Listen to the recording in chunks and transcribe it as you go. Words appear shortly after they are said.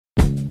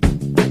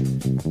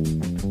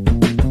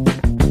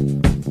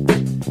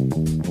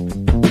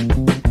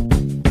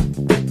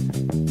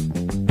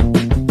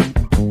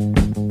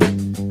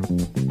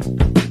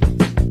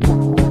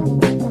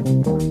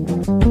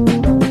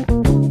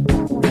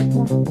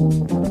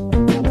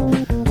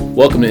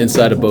Welcome to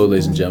Inside Abode,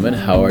 ladies and gentlemen.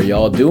 How are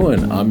y'all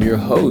doing? I'm your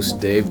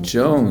host, Dave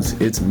Jones.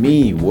 It's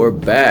me. We're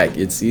back.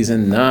 It's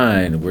season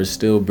 9. We're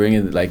still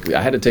bringing,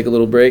 I had to take a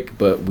little break,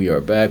 but we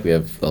are back. We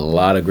have a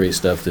lot of great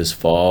stuff this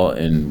fall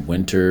and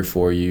winter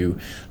for you.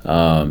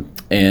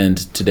 And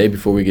today,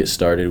 before we get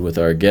started with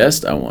our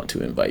guest, I want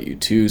to invite you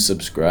to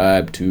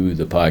subscribe to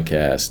the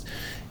podcast.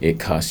 It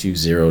costs you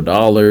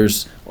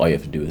 $0. All you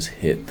have to do is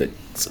hit the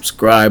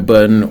subscribe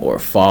button or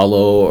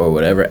follow or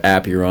whatever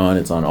app you're on.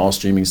 It's on all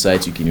streaming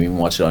sites. You can even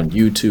watch it on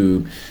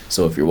YouTube.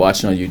 So if you're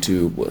watching on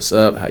YouTube, what's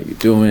up? How you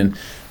doing?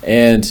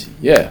 And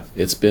yeah,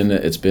 it's been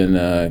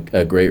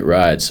a great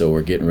ride. So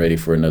we're getting ready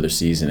for another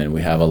season, and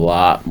we have a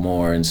lot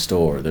more in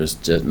store. There's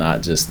just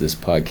not just this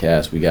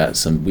podcast.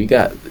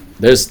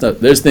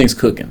 There's things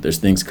cooking. There's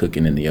things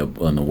cooking in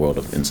the world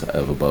of Inside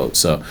of Abode.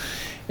 So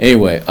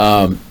anyway,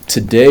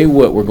 today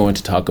what we're going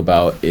to talk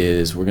about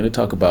is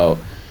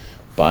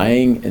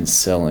buying and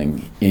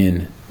selling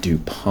in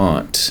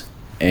Dupont,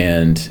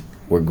 and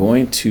we're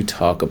going to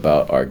talk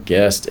about our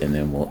guest, and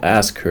then we'll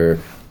ask her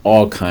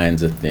all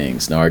kinds of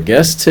things. Now, our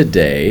guest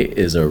today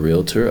is a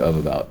realtor of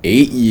about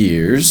 8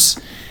 years,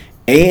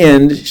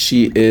 and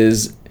she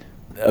is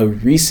a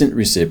recent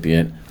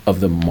recipient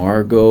of the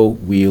Margot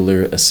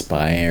Wheeler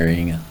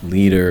Aspiring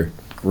Leader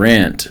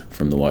Grant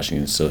from the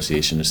Washington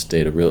Association of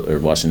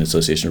Washington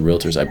Association of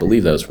Realtors. I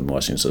believe that was from the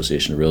Washington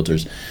Association of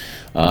Realtors.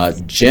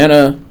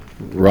 Jana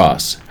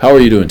Ross, how are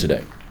you doing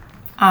today?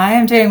 I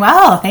am doing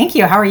well, thank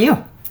you. How are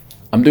you?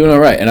 I'm doing all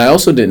right. And I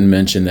also didn't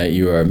mention that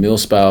you are a meal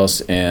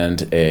spouse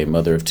and a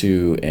mother of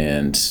 2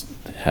 and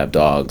have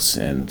dogs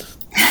and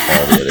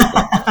all the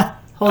other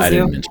I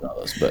didn't mention all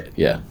those, but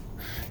yeah,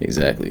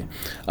 exactly.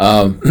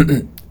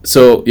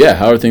 So yeah,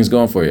 how are things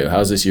going for you?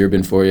 How's this year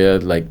been for you?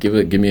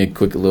 Give me a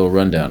quick little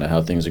rundown of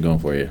how things are going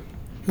for you.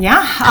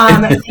 Yeah,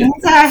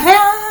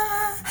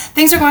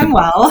 things are going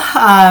well.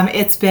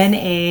 It's been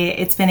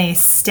a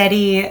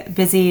steady,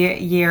 busy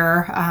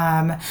year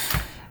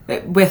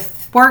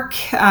with work,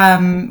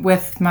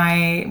 with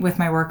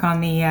my work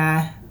on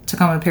the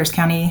Tacoma Pierce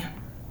County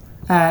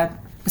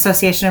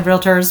Association of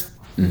Realtors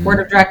Board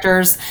of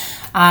Directors,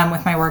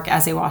 with my work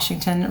as a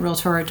Washington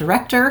Realtor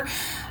Director,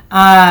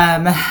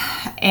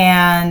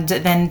 and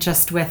then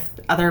just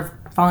with other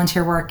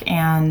volunteer work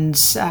and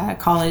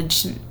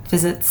college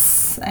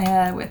visits.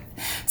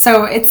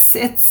 So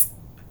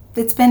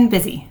it's been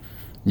busy.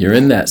 You're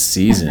in that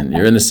season.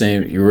 You're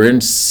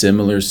in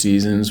similar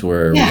seasons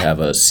where we have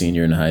a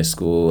senior in high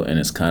school, and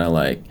it's kind of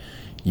like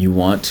you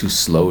want to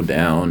slow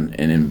down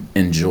and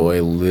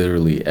enjoy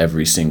literally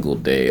every single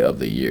day of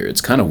the year.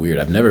 It's kind of weird.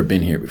 I've never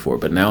been here before,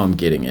 but now I'm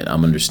getting it.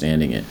 I'm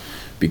understanding it,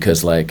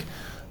 because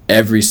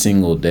every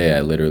single day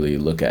I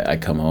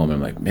come home and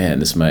I'm like,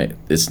 man,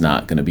 it's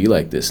not going to be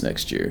like this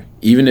next year.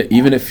 Even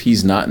if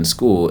he's not in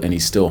school and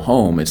he's still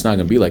home, it's not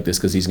going to be like this,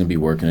 because he's going to be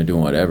working or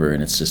doing whatever,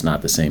 and it's just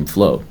not the same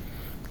flow.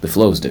 The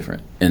flow is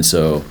different. And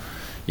so,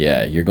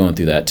 yeah, you're going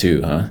through that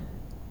too, huh?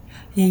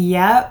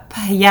 Yep.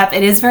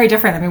 It is very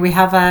different. I mean, we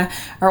have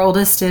our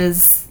oldest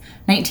is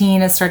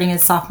 19, is starting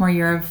his sophomore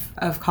year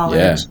of college.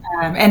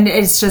 Yeah. And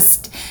it's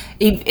just,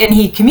 and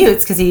he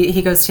commutes because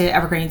he goes to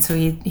Evergreen. So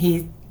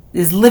he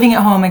is living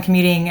at home and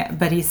commuting,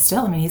 but he's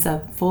still, he's a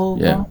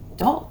full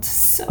adult.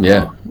 So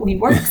he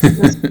works, he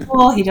goes to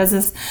school, he does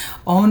his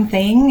own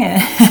thing,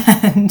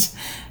 and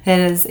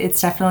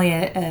it's definitely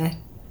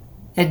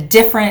a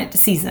different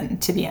season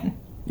to be in.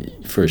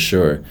 For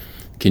sure.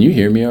 Can you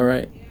hear me all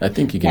right? I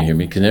think you can hear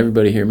me. Can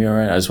everybody hear me all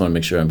right? I just want to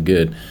make sure I'm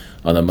good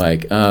on the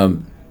mic.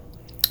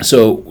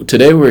 So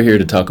today we're here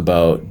to talk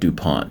about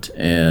Dupont.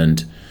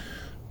 And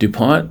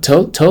Dupont,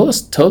 tell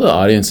the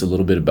audience a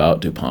little bit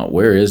about Dupont.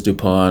 Where is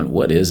Dupont?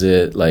 What is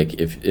it?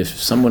 If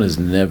someone has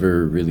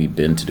never really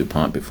been to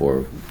Dupont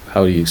before,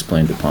 how do you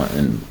explain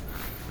Dupont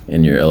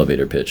in your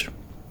elevator pitch?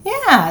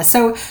 Yeah,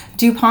 so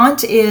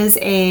Dupont is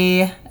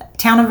a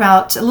town of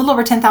about a little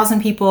over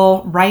 10,000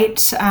 people,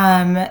 right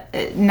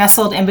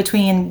nestled in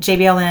between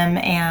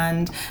JBLM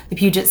and the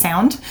Puget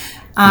Sound,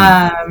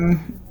 on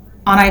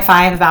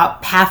I-5,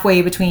 about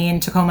halfway between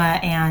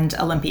Tacoma and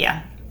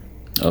Olympia.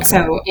 Okay.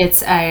 So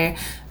it's a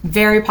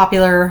very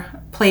popular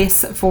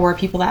place for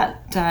people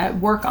that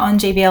work on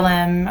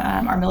JBLM,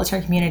 our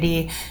military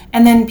community,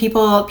 and then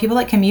people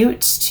that commute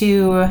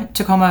to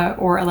Tacoma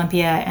or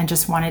Olympia and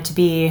just wanted to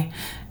be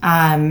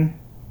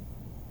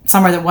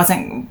somewhere that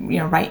wasn't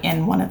right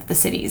in one of the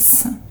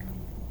cities.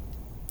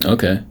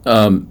 Okay,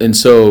 and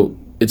so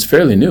it's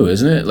fairly new,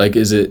 isn't it?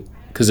 Is it,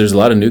 because there's a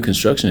lot of new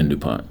construction in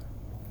Dupont?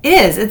 It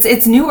is.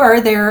 It's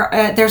newer.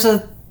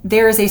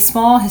 There is a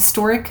small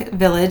historic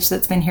village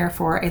that's been here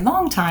for a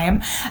long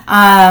time,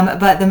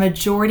 but the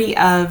majority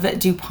of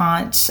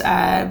Dupont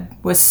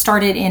was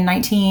started in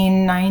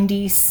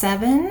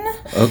 1997.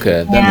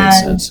 Okay, that makes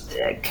sense.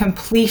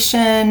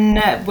 Completion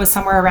was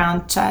somewhere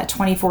around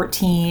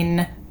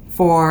 2014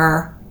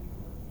 for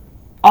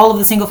all of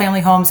the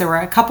single-family homes. There were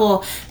a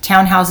couple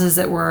townhouses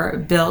that were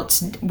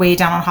built way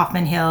down on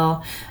Hoffman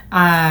Hill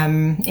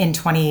in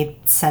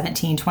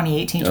 2017,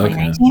 2018,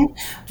 2019,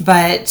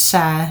 but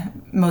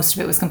most of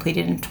it was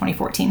completed in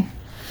 2014.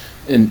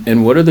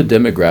 And what are the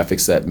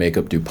demographics that make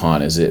up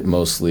DuPont? Is it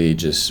mostly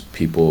just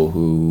people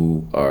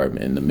who are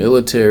in the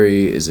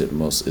military? Is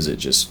it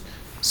just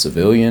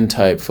civilian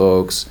type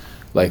folks?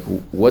 Like,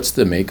 what's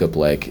the makeup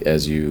like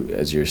as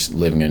you're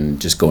living and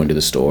just going to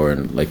the store,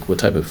 and like what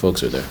type of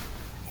folks are there?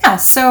 Yeah,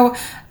 so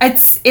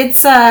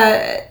it's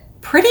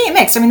pretty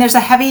mixed. I mean, there's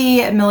a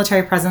heavy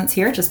military presence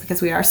here just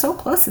because we are so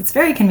close. It's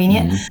very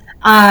convenient.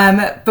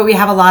 But we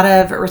have a lot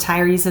of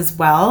retirees as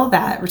well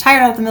that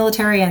retired out of the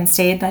military and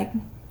stayed, like,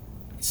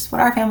 it's just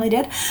what our family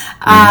did.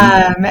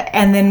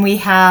 And then we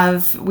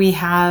have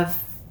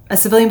a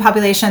civilian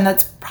population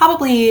that's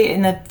probably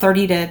in the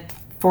 30 to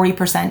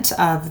 40%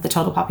 of the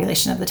total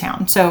population of the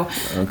town. So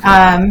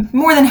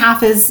more than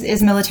half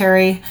is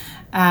military,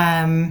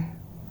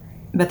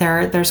 but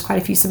there's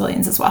quite a few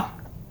civilians as well.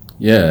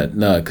 Yeah,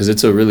 no, because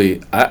it's a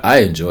really I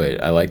enjoy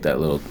it. I like that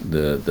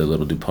the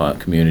little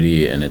DuPont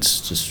community, and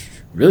it's just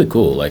really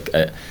cool. Like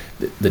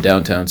the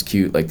downtown's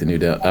cute, like the new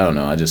down. I don't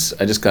know. I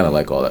just kind of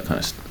like all that kind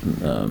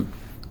of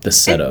the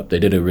setup. They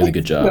did a really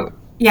good job.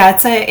 Yeah,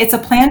 it's a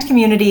planned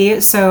community.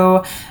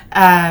 So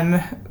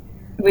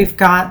we've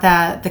got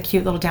the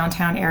cute little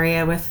downtown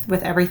area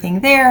with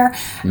everything there.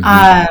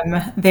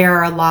 There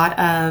are a lot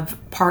of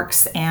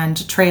parks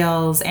and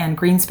trails and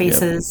green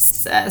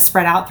spaces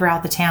spread out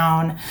throughout the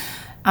town.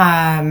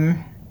 But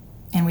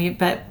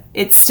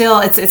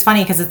it's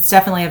funny because it's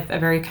definitely a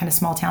very kind of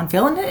small town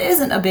feel, and it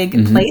isn't a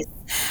big place.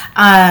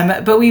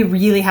 But we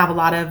really have a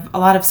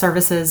lot of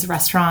services,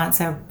 restaurants,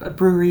 a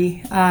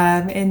brewery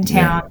in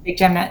town, big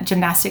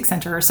gymnastic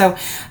center. So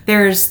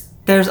there's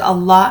a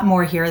lot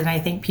more here than I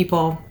think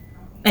people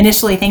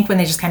initially think when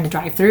they just kind of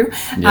drive through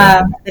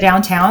the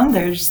downtown.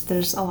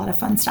 There's a lot of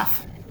fun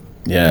stuff.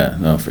 Yeah,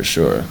 no, for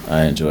sure.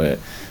 I enjoy it.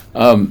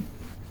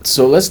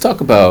 So let's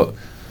talk about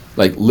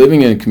like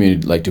living in a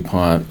community like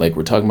DuPont. Like,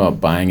 we're talking about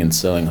buying and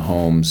selling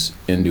homes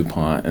in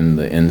DuPont and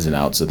the ins and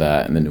outs of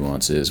that and the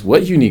nuances.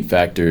 What unique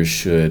factors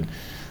should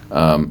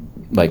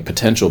like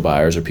potential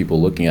buyers or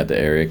people looking at the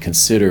area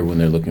consider when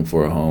they're looking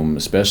for a home,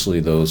 especially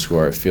those who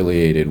are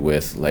affiliated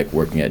with like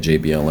working at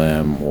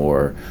JBLM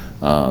or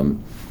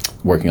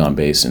working on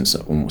base in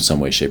some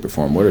way, shape, or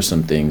form? What are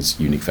some things,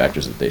 unique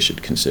factors that they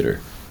should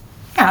consider?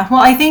 Yeah,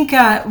 well, I think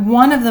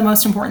one of the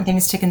most important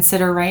things to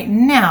consider right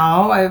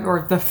now,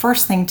 or the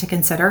first thing to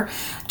consider,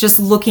 just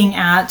looking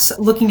at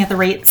the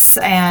rates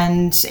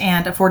and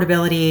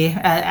affordability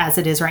as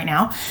it is right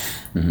now,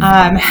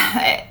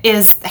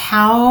 is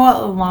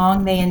how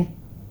long they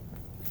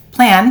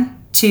plan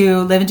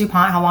to live in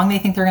DuPont, how long they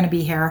think they're going to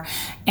be here,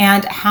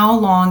 and how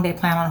long they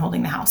plan on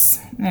holding the house.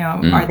 You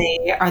know,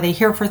 are they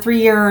here for 3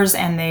 years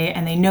and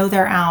they know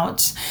they're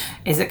out?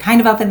 Is it kind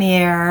of up in the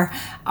air?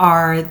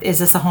 Is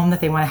this a home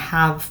that they want to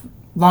have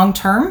long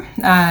term,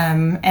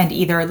 and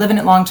either live in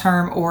it long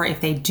term, or if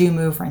they do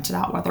move, rent it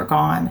out while they're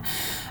gone?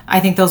 I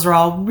think those are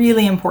all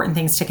really important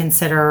things to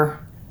consider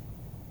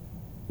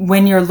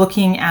when you're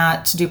looking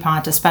at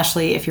DuPont,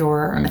 especially if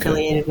you're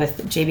affiliated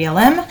with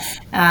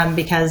JBLM,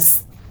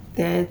 because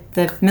the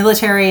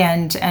military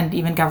and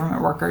even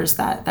government workers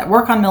that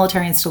work on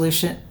military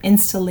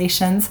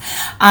installations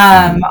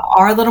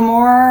are a little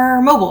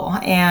more mobile,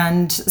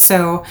 and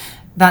so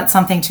that's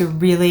something to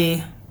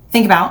really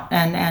think about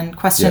and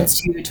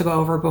questions to go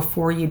over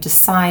before you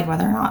decide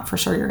whether or not for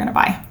sure you're going to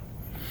buy.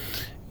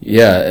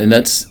 Yeah, and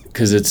that's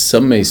because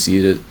some may see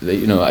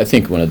that, I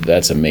think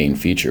that's a main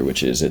feature,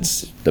 which is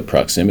it's the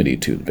proximity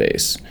to the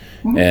base,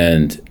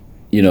 and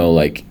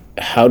like,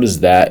 how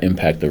does that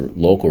impact the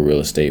local real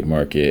estate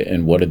market,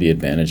 and what are the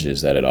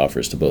advantages that it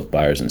offers to both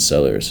buyers and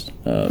sellers?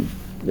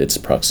 Its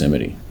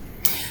proximity.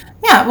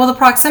 Yeah, well, the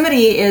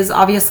proximity is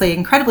obviously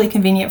incredibly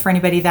convenient for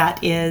anybody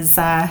that is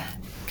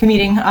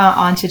commuting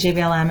onto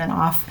JBLM and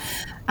off.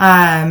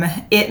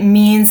 It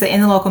means that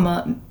in the local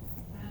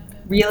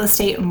real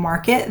estate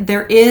market,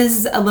 there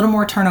is a little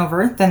more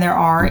turnover than there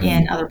are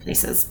in other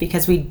places,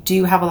 because we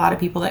do have a lot of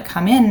people that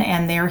come in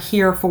and they're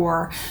here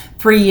for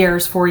 3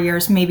 years, 4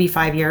 years, maybe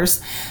 5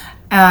 years.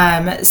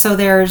 So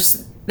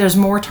there's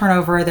more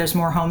turnover. There's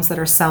more homes that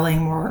are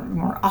selling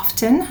more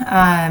often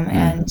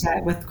and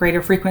with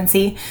greater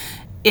frequency.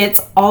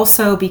 It's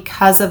also,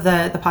 because of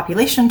the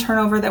population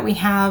turnover that we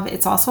have,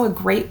 it's also a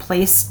great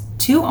place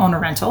to own a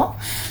rental.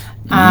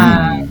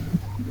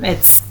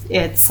 It's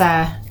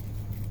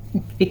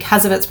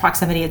because of its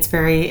proximity, it's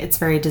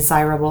very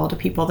desirable to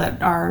people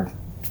that are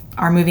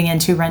moving in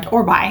to rent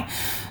or buy.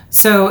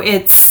 So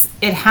it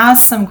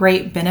has some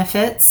great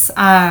benefits.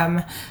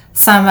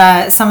 Some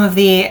of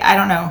the, I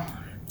don't know,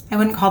 I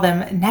wouldn't call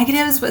them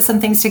negatives, but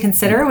some things to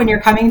consider when you're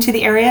coming to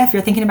the area, if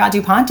you're thinking about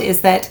DuPont,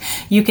 is that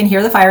you can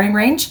hear the firing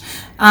range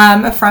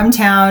from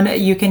town.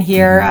 You can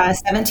hear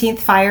 17th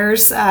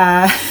fires,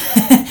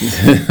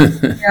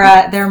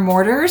 their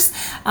mortars.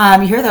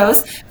 You hear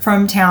those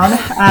from town.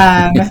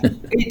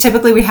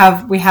 Typically, we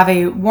have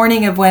a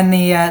warning of when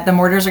the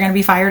mortars are going to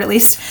be fired, at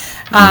least.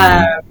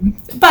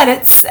 But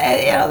it's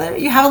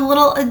you have a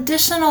little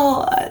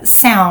additional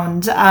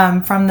sound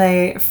from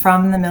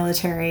the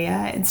military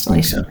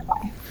installation.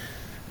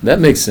 That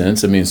makes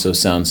sense. I mean, so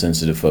sound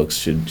sensitive folks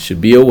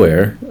should be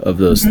aware of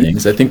those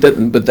things. I think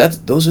that, but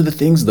those are the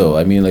things though.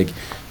 I mean, like,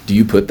 do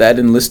you put that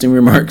in listing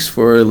remarks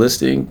for a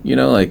listing? You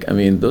know, like, I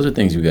mean, those are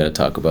things we got to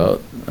talk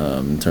about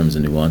in terms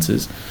of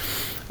nuances.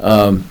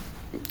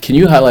 Can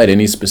you highlight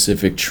any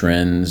specific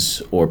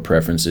trends or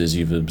preferences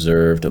you've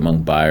observed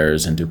among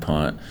buyers in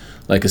Dupont,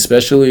 like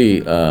especially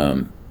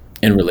in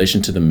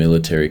relation to the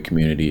military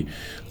community,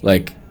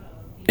 like,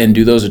 and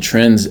do those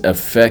trends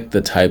affect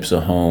the types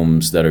of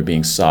homes that are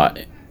being sought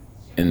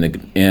in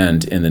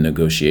the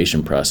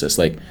negotiation process?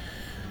 Like,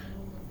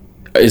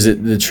 is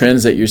it the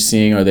trends that you're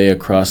seeing, are they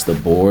across the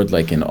board,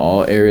 like in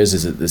all areas?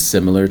 Is it the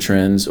similar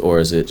trends, or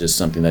is it just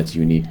something that's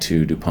unique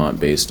to DuPont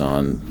based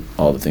on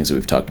all the things that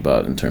we've talked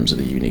about in terms of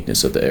the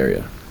uniqueness of the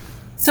area?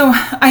 So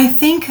I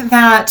think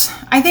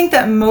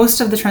that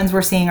most of the trends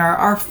we're seeing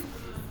are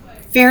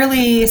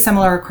fairly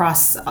similar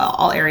across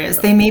all areas.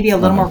 They may be a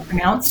little more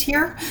pronounced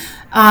here,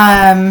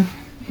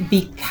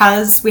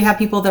 because we have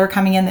people that are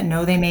coming in that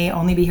know they may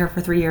only be here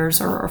for 3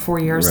 years or 4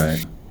 years.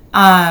 Right.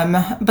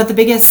 But the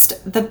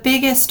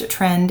biggest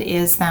trend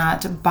is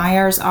that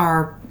buyers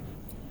are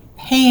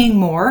paying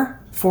more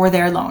for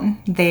their loan.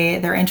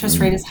 Their interest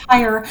rate is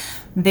higher.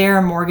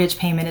 Their mortgage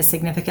payment is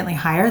significantly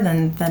higher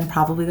than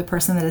probably the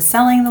person that is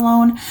selling the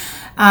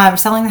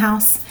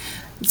house.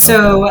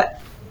 So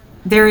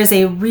there is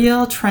a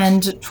real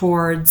trend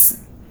towards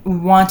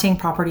wanting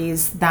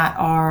properties that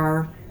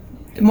are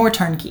more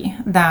turnkey,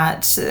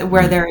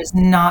 where there is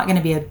not going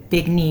to be a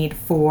big need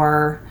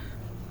for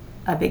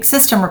a big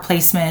system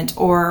replacement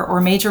or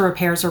major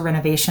repairs or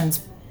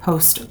renovations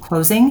post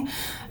closing.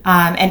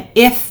 And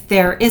if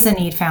there is a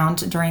need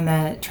found during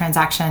the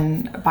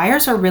transaction,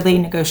 buyers are really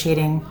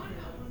negotiating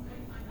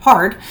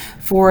hard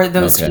for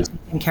those to be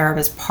taken care of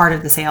as part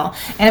of the sale.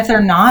 And if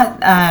they're not,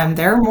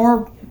 they're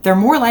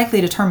more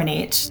likely to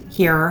terminate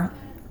here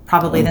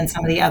probably than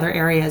some of the other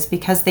areas,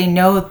 because they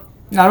know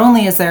not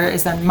only is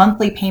their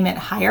monthly payment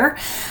higher,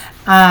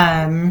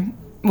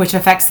 which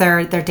affects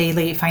their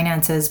daily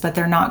finances, but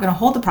they're not going to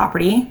hold the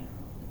property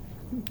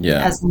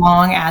as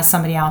long as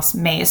somebody else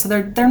may. So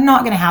they're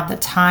not going to have the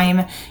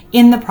time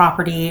in the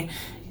property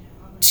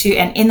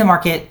and in the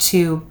market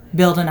to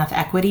build enough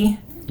equity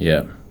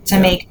to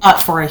make up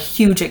for a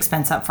huge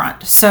expense up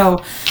front.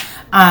 So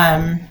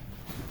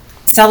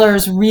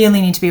sellers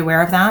really need to be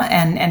aware of that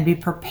and be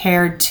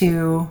prepared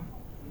to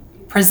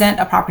present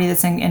a property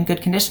that's in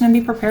good condition and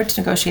be prepared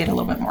to negotiate a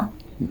little bit more.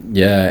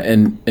 Yeah,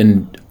 and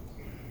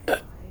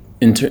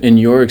in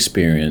your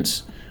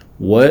experience,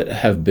 what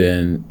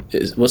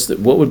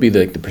would be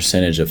the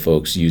percentage of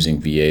folks using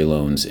VA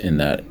loans in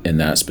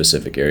that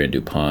specific area,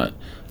 DuPont?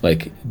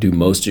 Like, are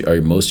most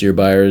of your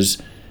buyers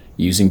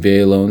using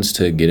VA loans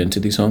to get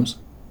into these homes?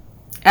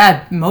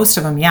 Most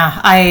of them,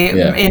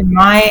 in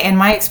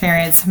my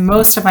experience,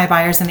 most of my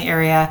buyers in the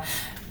area,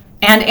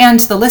 and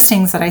the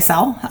listings that I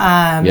sell,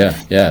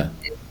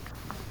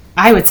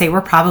 I would say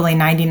we're probably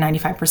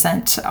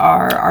 90-95%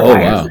 are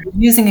buyers that are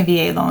using a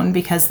VA loan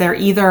because they're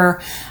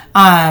either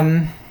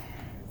in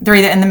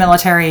the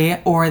military,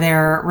 or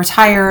they're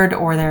retired,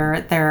 or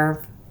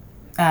they're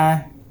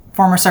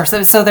former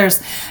service. So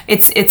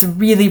it's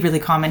really, really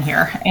common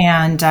here,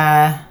 and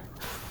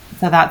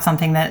so that's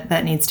something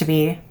that needs to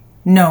be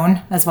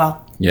known as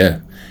well.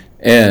 Yeah,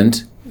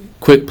 and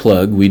quick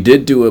plug: we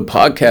did do a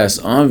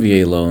podcast on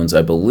VA loans.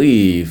 I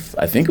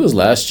think it was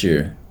last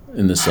year.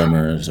 In the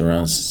summer, it was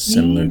around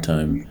similar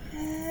time.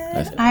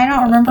 I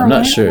don't remember. I'm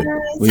not sure.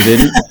 We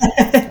didn't.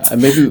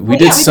 Maybe we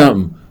did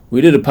something.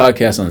 We did a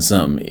podcast on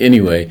something.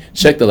 Anyway,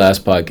 check the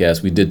last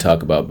podcast. We did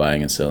talk about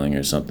buying and selling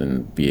or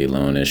something VA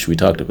loan-ish. We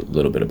talked a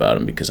little bit about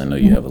them because I know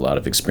you have a lot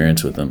of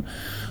experience with them.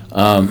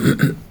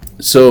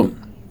 So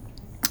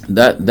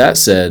that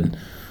said,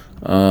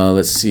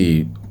 let's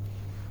see.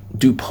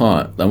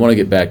 DuPont. I want to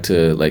get back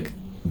to like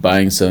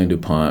buying and selling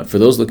DuPont. For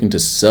those looking to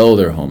sell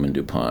their home in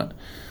DuPont,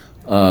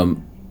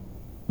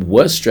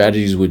 what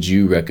strategies would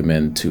you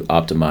recommend to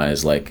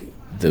optimize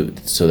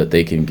so that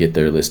they can get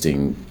their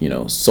listing,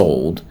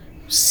 sold,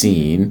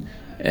 seen,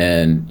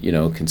 and,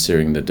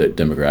 considering the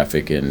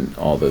demographic and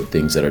all the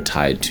things that are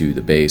tied to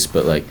the base?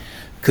 But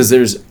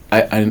because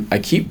I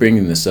keep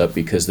bringing this up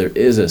because there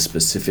is a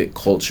specific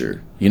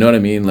culture, you know what I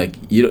mean? Like,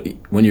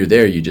 when you're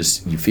there, you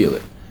feel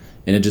it,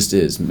 and it just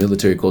is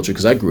military culture.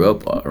 Because I grew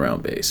up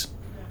around base,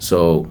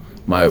 so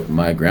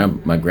my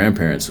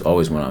grandparents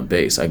always went on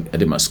base. I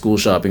did my school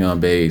shopping on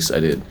base. I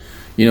did,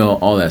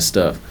 all that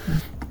stuff,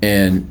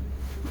 and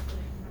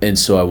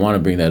so I want to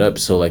bring that up.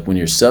 So when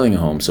you're selling a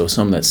home, so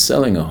someone that's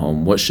selling a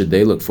home, what should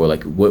they look for?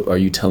 Like, what are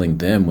you telling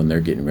them when they're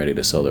getting ready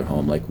to sell their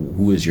home? Like,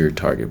 who is your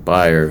target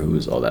buyer? Who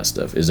is all that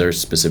stuff? Is there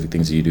specific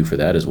things that you do for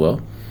that as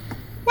well?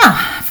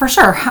 Yeah, for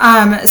sure.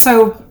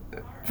 So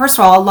first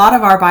of all, a lot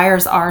of our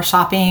buyers are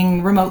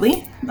shopping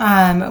remotely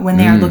when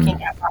they are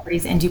looking at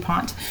properties in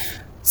DuPont.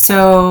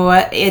 So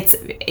it's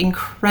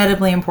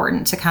incredibly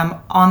important to come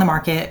on the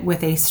market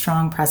with a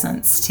strong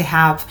presence, to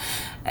have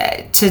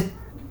to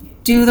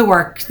do the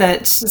work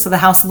so the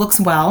house looks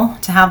well,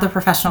 to have the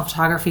professional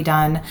photography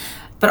done,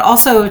 but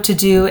also to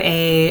do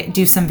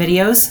some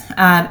videos,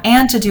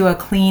 and to do a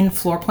clean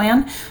floor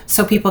plan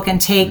so people can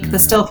take the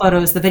still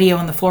photos, the video,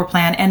 and the floor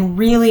plan and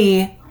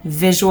really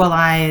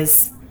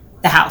visualize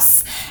the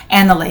house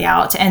and the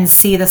layout and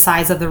see the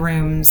size of the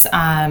rooms.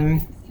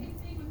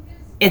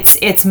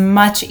 It's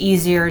much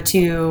easier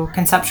to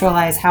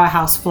conceptualize how a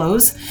house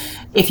flows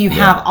if you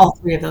have all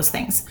three of those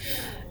things.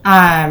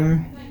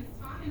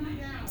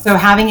 So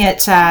having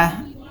it,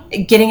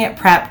 getting it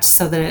prepped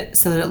so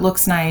that it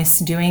looks nice,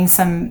 doing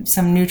some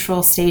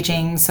neutral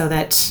staging so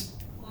that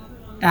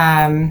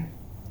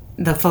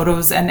the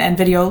photos and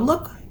video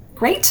look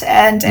great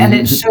and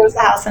it shows the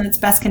house in its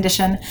best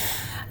condition.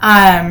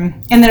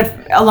 And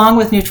then along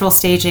with neutral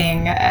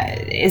staging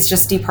is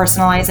just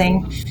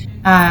depersonalizing.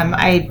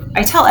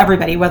 I tell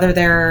everybody, whether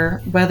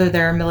they're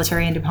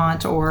military in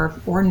Dupont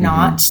or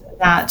not,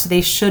 that they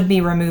should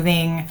be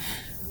removing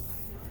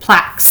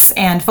plaques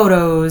and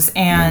photos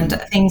and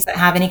things that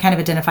have any kind of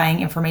identifying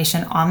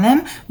information on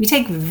them. We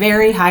take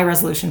very high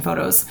resolution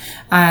photos.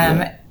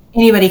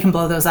 Anybody can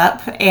blow those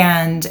up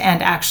and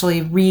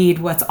actually read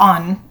what's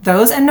on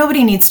those, and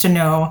nobody needs to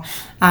know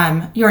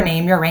your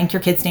name, your rank,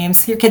 your kids'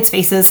 names, your kids'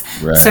 faces.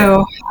 Right.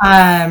 So,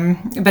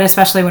 but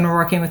especially when we're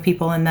working with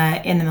people in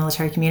the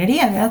military community,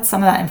 and that's,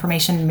 some of that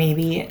information may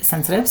be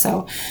sensitive.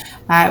 So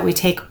we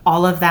take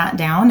all of that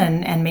down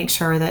and make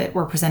sure that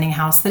we're presenting a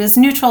house that is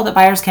neutral, that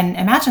buyers can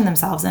imagine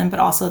themselves in, but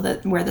also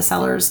that where the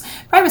seller's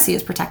privacy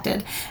is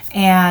protected.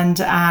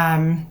 And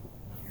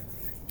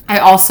I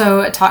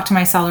also talk to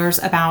my sellers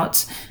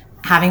about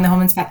having the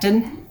home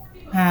inspected.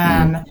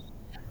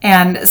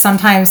 And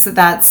sometimes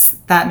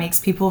that makes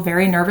people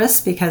very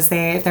nervous because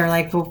they're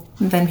like, well,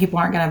 then people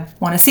aren't going to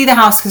want to see the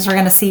house because they're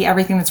going to see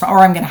everything that's wrong, or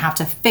I'm going to have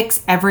to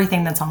fix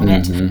everything that's on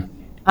it.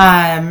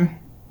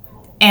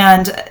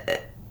 And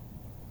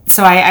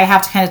so I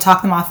have to kind of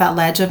talk them off that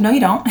ledge of, no, you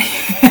don't.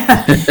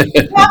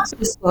 You have to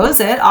disclose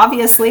it,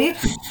 obviously.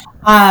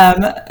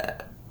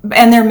 And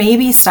there may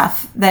be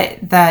stuff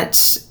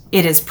that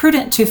it is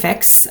prudent to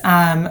fix,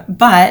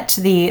 but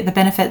the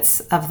benefits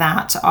of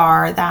that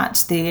are that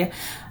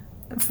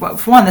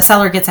for one, the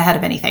seller gets ahead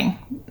of anything.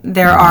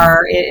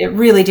 It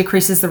really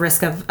decreases the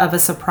risk of a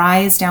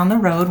surprise down the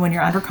road when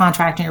you're under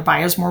contract and your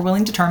buyer's more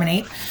willing to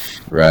terminate.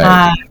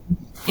 Right.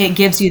 It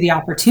gives you the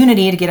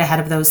opportunity to get ahead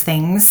of those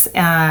things.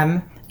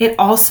 It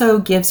also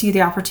gives you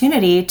the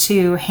opportunity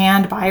to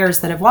hand buyers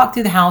that have walked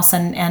through the house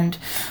and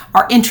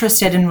are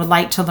interested and would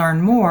like to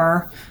learn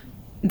more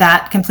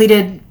that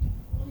completed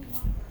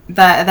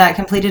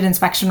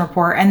inspection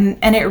report, and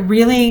it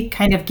really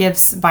kind of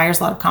gives buyers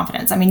a lot of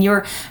confidence. I mean,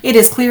 it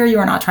is clear you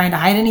are not trying to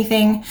hide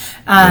anything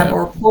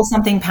or pull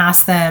something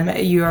past them.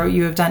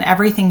 You have done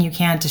everything you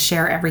can to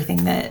share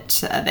everything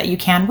that you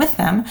can with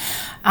them.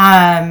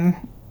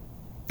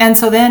 And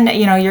so then,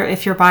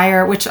 if your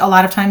buyer, which a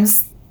lot of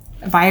times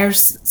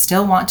buyers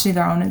still want to do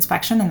their own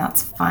inspection, and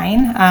that's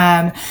fine.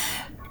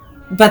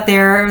 But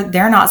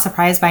they're not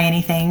surprised by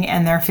anything,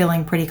 and they're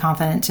feeling pretty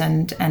confident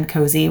and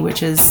cozy,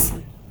 which is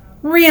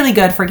really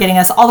good for getting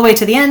us all the way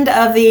to the end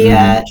of the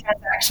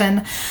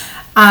transaction.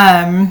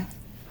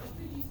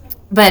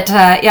 But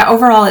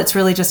overall, it's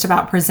really just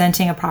about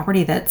presenting a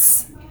property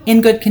that's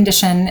in good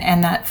condition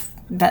and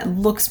that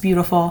looks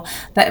beautiful,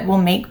 that will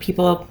make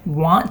people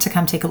want to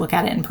come take a look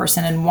at it in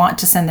person and want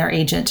to send their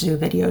agent to do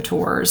video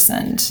tours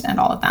and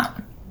all of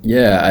that.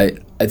 Yeah,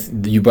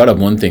 you brought up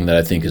one thing that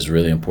I think is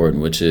really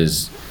important, which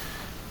is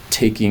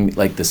taking,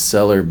 like, the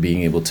seller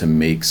being able to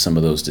make some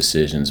of those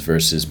decisions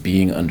versus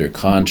being under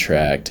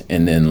contract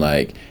and then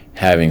like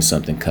having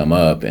something come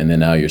up and then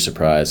now you're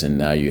surprised and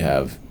now you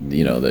have,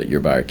 that your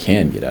buyer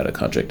can get out of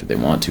contract if they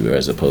want to,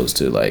 as opposed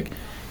to like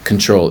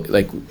control.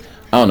 Like,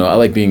 I don't know, I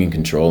like being in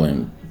control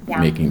and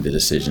making the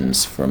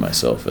decisions for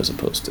myself as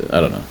opposed to, I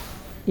don't know.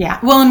 Yeah.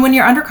 Well, and when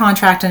you're under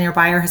contract and your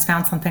buyer has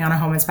found something on a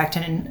home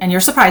inspection and you're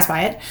surprised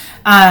by it,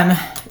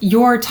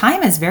 your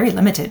time is very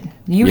limited.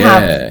 You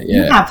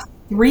have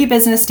 3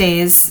 business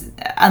days,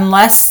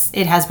 unless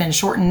it has been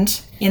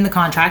shortened in the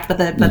contract, but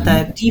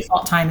the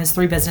default time is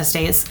 3 business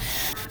days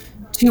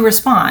to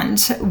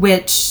respond,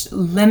 which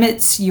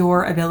limits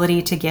your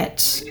ability to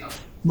get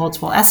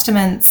multiple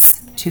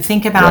estimates, to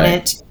think about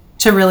it,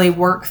 to really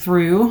work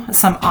through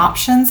some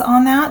options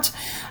on that.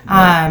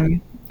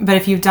 But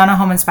if you've done a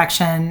home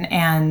inspection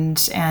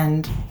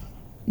and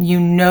you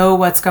know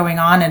what's going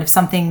on, and if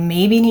something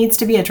maybe needs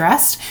to be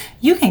addressed,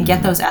 you can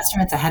get those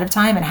estimates ahead of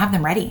time and have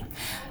them ready.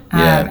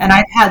 And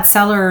I've had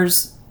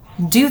sellers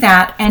do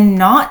that and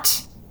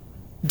not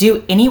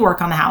do any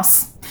work on the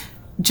house.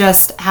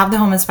 Just have the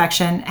home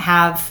inspection,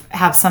 have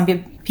some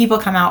people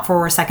come out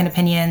for second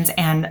opinions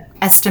and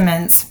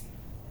estimates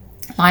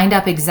lined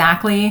up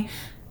exactly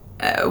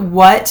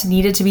what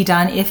needed to be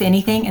done, if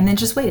anything, and then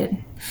just waited.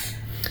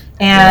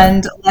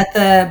 And let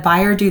the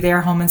buyer do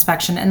their home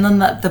inspection, and then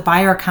let the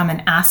buyer come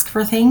and ask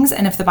for things.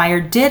 And if the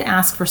buyer did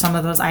ask for some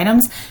of those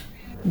items,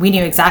 we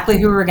knew exactly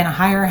who we were going to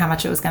hire, how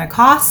much it was going to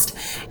cost,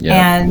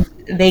 and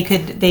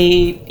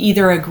they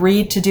either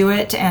agreed to do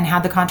it and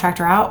had the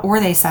contractor out, or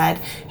they said,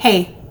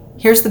 hey,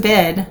 here's the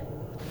bid.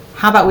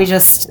 How about we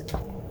just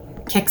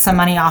kick some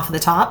money off of the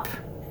top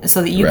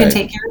so that you can Right.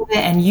 take care of it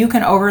and you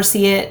can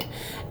oversee it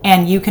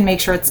and you can make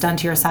sure it's done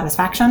to your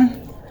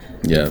satisfaction.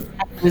 Yeah.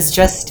 It was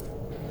just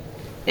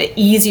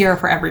easier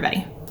for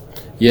everybody.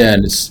 Yeah,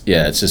 and it's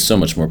just so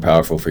much more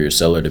powerful for your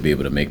seller to be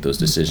able to make those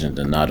decisions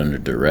and not under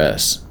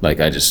duress. Like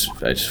I just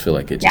feel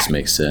like it just Yeah.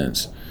 makes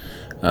sense.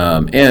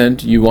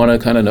 And you want to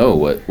kind of know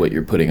what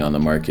you're putting on the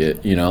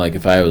market. You know, like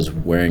if I was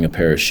wearing a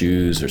pair of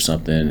shoes or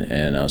something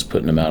and I was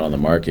putting them out on the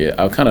market,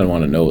 I kind of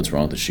want to know what's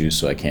wrong with the shoes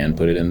so I can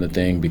put it in the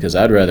thing, because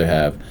I'd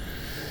rather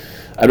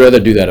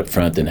do that up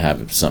front than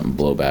have something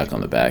blow back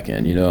on the back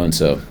end, you know. And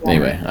so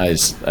anyway, I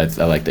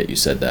like that you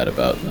said that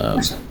about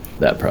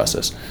that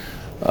process.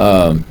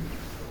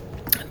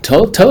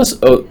 Tell us.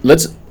 Oh,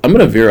 I'm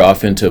gonna veer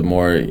off into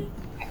more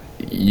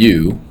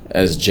you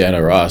as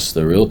Jana Ross,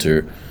 the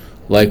realtor.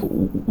 Like,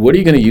 what are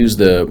you gonna use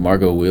the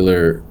Margot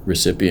Wheeler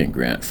recipient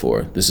grant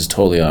for? This is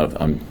totally out.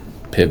 I'm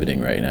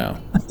pivoting right now.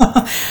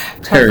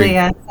 Totally.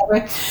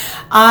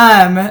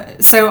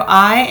 So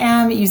I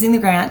am using the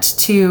grant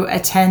to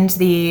attend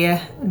the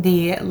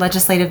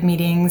legislative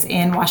meetings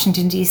in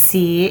Washington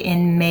D.C.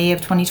 in May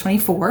of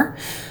 2024.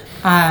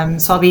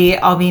 So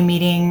I'll be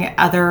meeting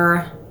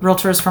other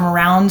realtors from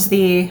around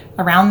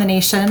the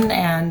nation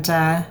and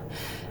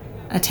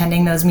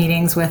attending those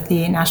meetings with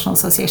the National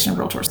Association of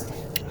Realtors.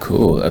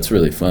 Cool. That's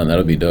really fun.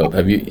 That'll be dope.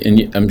 Have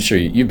you? I'm sure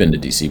you've been to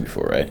DC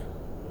before, right?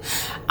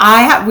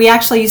 We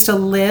actually used to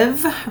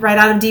live right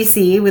out of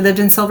DC. We lived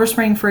in Silver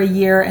Spring for a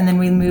year, and then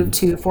we moved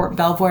to Fort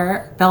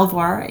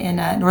Belvoir in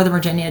Northern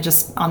Virginia,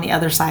 just on the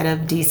other side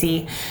of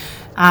DC,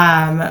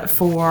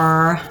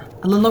 for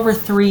a little over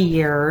 3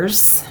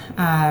 years.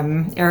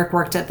 Eric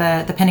worked at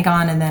the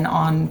Pentagon and then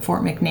on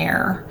Fort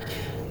McNair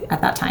at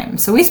that time.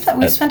 So we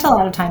spent a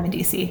lot of time in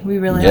DC. We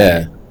really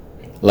Yeah.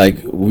 Like,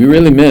 we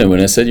really meant it when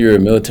I said you're a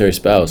military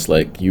spouse.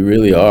 Like, you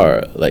really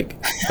are like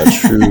a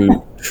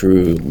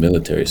true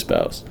military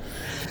spouse.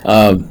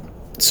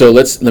 So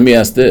let me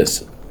ask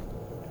this: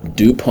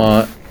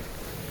 Dupont,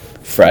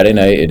 Friday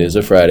night. It is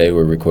a Friday.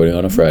 We're recording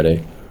on a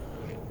Friday.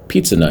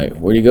 Pizza night.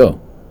 Where do you go?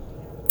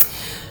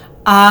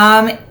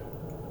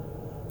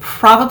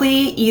 Probably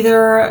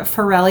either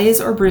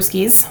Forelli's or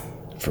Brewski's.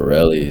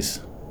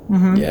 Forelli's.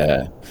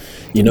 Yeah.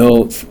 You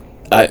know,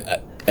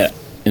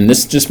 and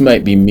this just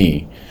might be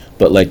me,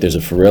 but like there's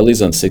a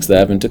Forelli's on 6th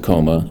Ave in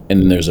Tacoma,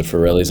 and then there's a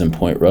Forelli's in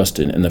Point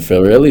Ruston, and the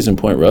Forelli's in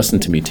Point Ruston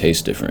to me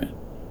taste different.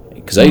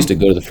 Because I used to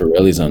go to the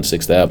Forelli's on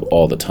 6th Ave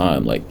all the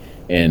time, like,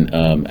 and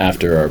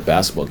after our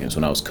basketball games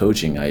when I was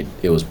coaching,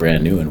 it was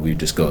brand new, and we'd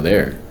just go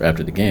there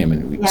after the game,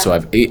 and so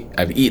I've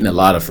eaten a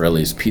lot of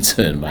Forelli's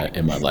pizza in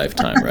my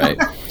lifetime, right?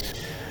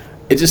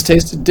 It just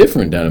tasted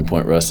different down in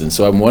Point Ruston,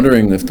 so I'm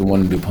wondering if the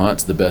one in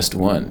DuPont's the best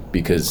one,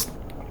 because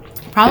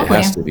Probably.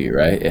 it has to be,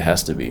 right? It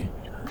has to be.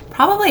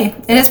 Probably.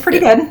 It is pretty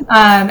good.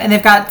 And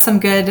they've got some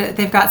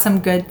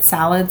good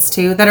salads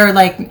too that are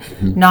like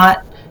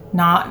not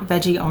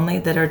veggie only,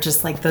 that are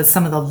just like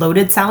some of the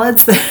loaded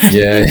salads.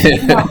 Yeah.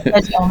 Not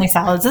veggie only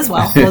salads as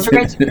well. Those are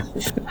great too.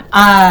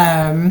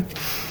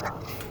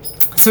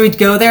 So we'd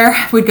go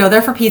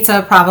there for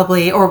pizza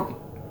probably, or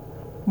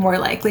more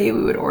likely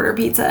we would order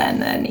pizza and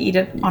then eat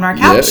it on our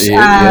couch.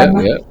 Yeah.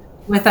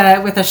 With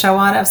a show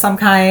on of some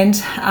kind.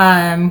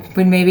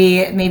 We'd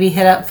maybe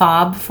hit up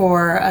Fob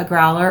for a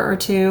growler or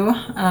two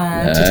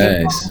to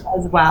take home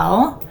as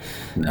well.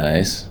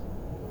 Nice.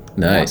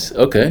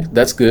 Okay,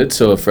 that's good.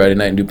 So a Friday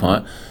night in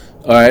DuPont.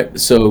 All right.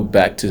 So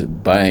back to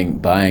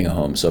buying a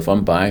home. So if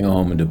I'm buying a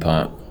home in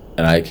DuPont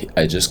and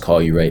I just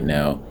call you right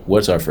now,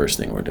 what's our first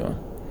thing we're doing?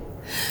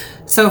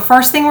 So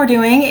first thing we're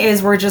doing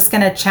is we're just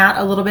going to chat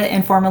a little bit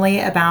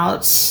informally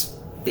about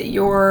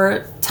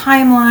your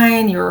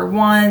timeline, your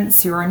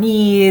wants, your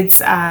needs,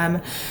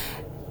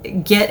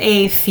 get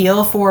a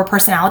feel for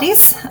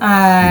personalities,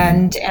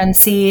 and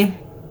see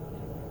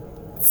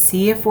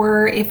if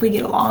we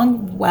get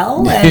along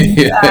well, and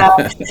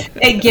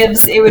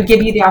it would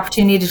give you the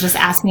opportunity to just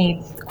ask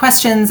me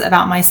questions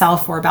about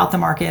myself or about the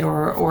market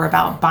or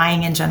about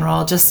buying in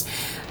general. Just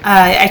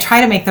I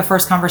try to make the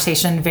first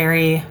conversation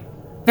very,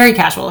 very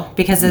casual,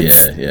 because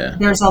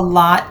there's a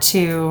lot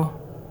to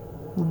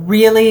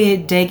really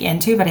dig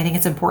into, but I think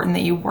it's important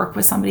that you work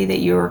with somebody that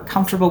you're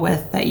comfortable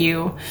with, that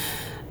you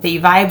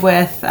vibe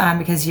with,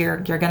 because you're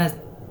gonna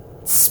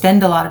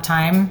spend a lot of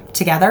time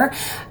together,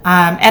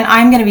 and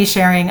I'm going to be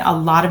sharing a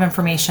lot of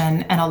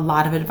information and a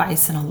lot of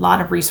advice and a lot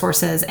of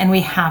resources, and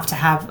we have to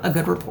have a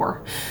good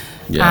rapport.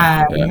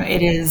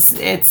 It's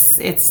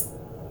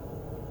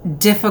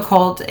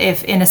difficult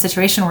if in a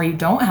situation where you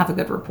don't have a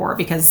good rapport,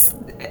 because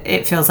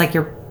it feels like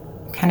you're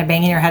kind of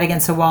banging your head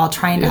against a wall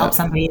trying to help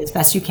somebody as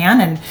best you can,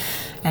 and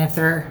if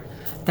they're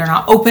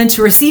not open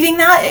to receiving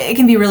that, it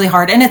can be really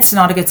hard, and it's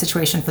not a good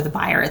situation for the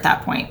buyer at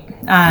that point.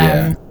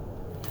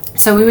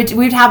 So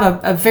we'd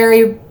have a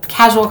very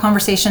casual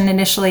conversation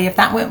initially. If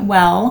that went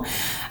well,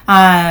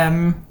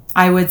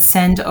 I would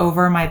send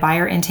over my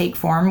buyer intake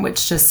form,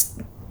 which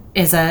just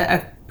is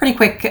a pretty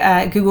quick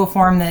Google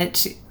form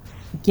that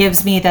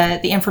gives me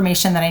the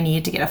information that I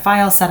need to get a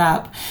file set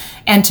up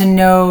and to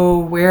know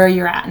where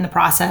you're at in the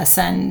process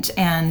and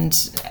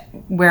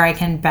where I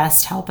can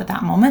best help at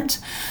that moment.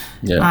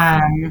 Yeah.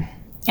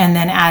 And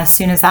then as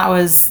soon as that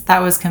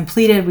was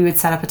completed, we would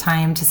set up a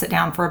time to sit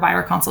down for a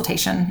buyer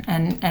consultation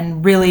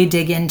and really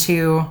dig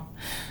into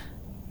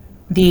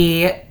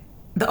the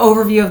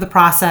overview of the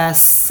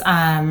process.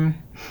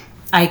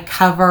 I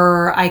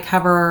cover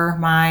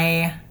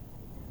my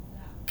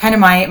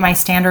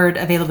standard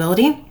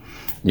availability,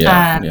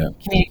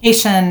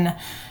 communication,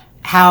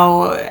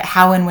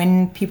 how and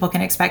when people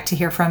can expect to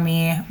hear from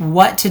me,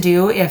 what to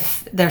do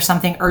if there's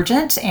something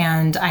urgent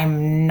and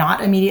I'm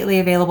not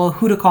immediately available,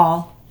 who to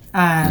call,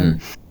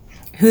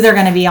 who they're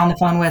going to be on the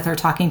phone with or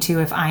talking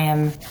to if I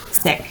am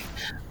sick,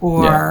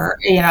 or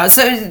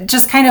so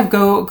just kind of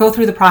go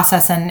through the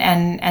process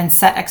and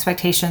set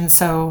expectations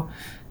so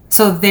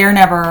they're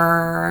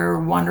never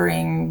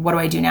wondering, what do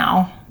I do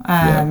now?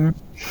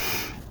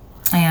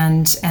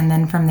 And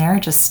then from there,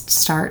 just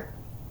start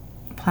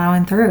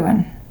plowing through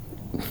and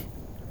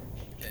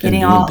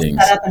getting all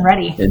set up and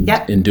ready.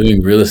 And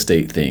doing real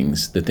estate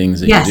things, the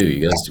things that you do.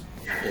 You guys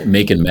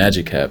making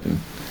magic happen.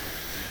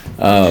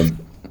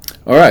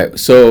 All right.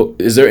 So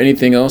is there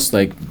anything else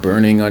like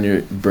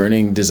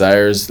burning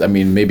desires? I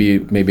mean,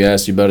 maybe I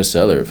asked you about a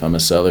seller. If I'm a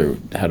seller,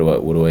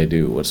 what do I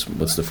do?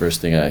 What's the first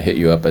thing? I hit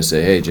you up, I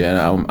say, hey,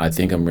 Jana, I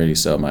think I'm ready to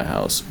sell my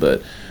house,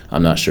 but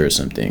I'm not sure of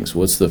some things.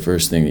 What's the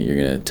first thing that you're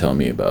going to tell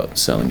me about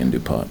selling in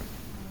Dupont?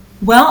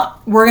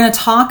 Well, we're going to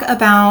talk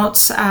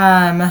about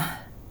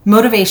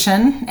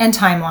motivation and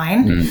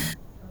timeline,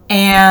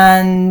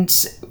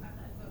 and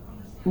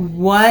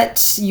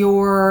what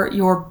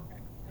your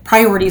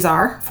priorities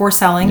are for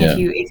selling if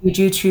you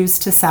do choose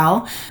to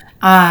sell.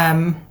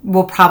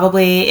 We'll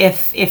probably,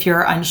 if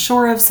you're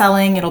unsure of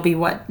selling, it'll be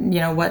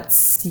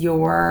what's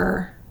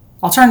your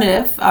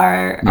alternative?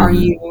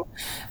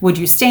 Would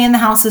you stay in the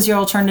house as your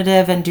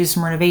alternative and do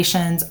some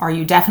renovations? Are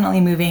you definitely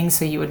moving,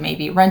 so you would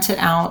maybe rent it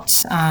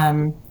out?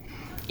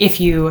 If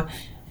you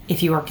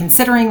are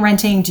considering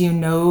renting, do you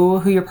know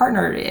who your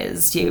partner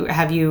is?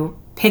 Have you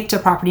picked a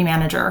property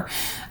manager?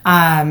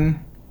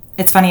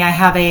 It's funny. I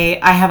have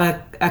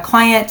a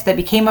client that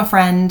became a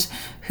friend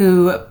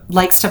who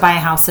likes to buy a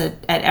house at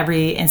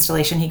every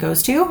installation he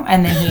goes to,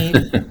 and then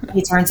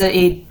he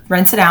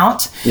rents it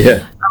out.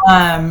 Yeah.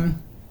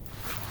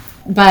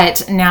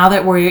 But now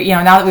that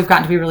we've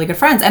gotten to be really good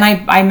friends, and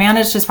I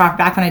managed his property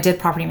back when I did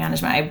property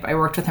management. I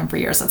worked with him for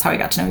years. That's how we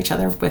got to know each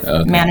other with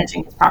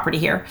managing his property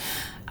here.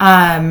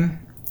 And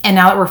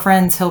now that we're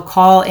friends, he'll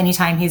call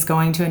anytime he's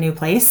going to a new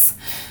place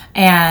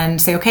and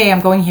say, okay,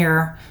 I'm going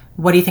here.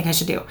 What do you think I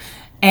should do?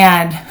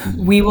 And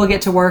we will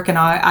get to work, and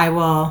I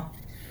will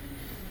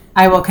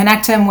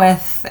connect him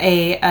with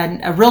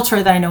a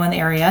realtor that I know in the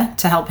area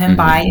to help him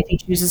buy if he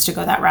chooses to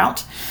go that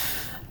route.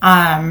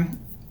 And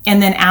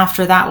then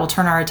after that, we'll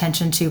turn our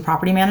attention to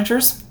property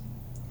managers.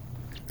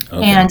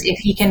 Okay. And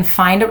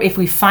if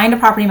we find a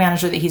property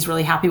manager that he's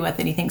really happy with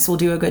and he thinks will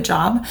do a good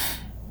job,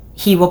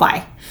 he will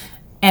buy.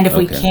 And if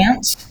we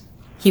can't,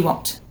 he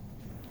won't.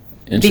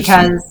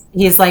 Because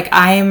he's like,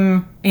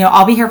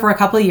 I'll be here for a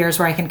couple of years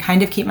where I can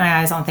kind of keep my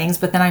eyes on things,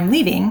 but then I'm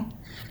leaving.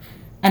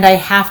 And I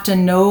have to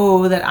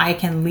know that I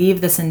can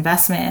leave this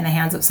investment in the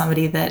hands of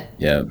somebody that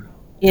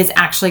is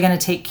actually going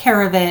to take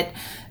care of it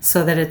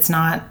so that it's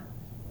not,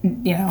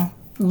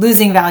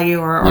 losing value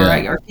or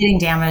getting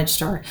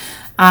damaged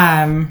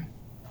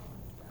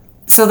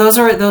so those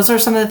are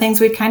some of the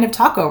things we'd kind of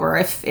talk over.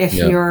 If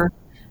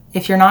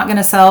you're not going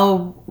to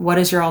sell, what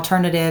is your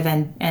alternative,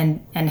 and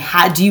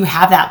do you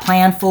have that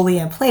plan fully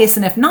in place?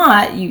 And if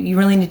not, you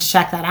really need to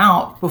check that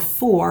out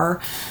before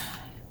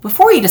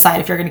you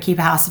decide if you're going to keep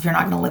a house, if you're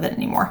not going to live it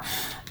anymore.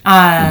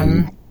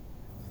 And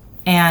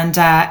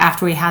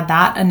after we had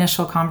that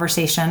initial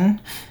conversation,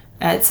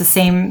 it's the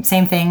same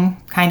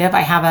thing, kind of.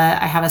 I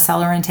have a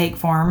seller intake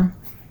form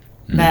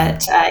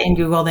that in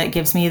Google that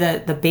gives me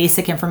the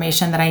basic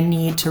information that I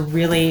need to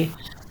really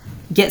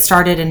get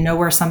started and know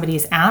where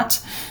somebody's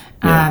at.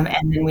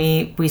 And then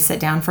we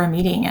sit down for a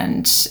meeting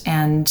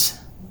and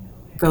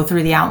go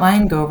through the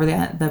outline, go over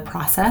the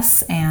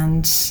process,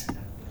 and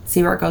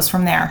see where it goes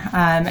from there.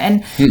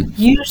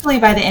 Usually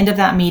by the end of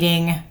that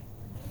meeting,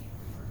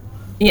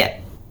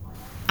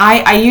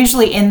 I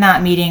usually end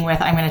that meeting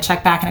with, I'm going to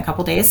check back in a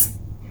couple days.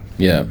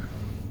 Yeah.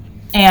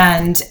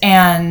 And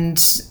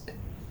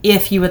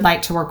if you would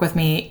like to work with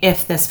me,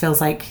 if this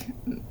feels like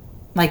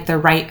the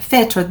right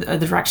fit or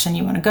the direction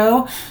you want to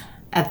go,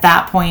 at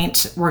that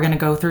point, we're going to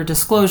go through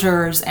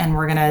disclosures and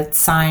we're going to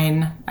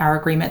sign our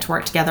agreement to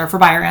work together for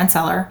buyer and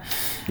seller.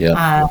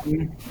 Yeah.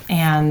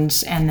 And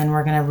then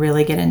we're going to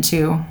really get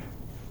into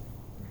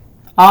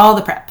all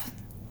the prep.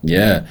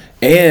 Yeah.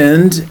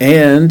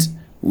 And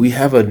we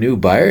have a new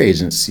buyer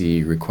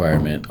agency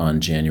requirement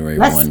on January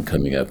 1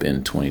 coming up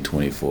in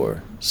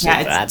 2024. So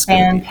yeah, it's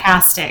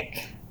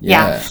fantastic.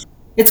 Yeah.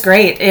 It's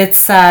great. Every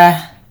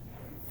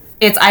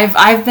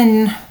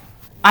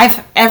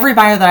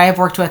buyer that I've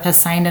worked with has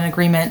signed an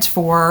agreement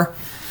for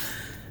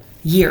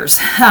years,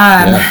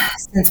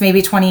 since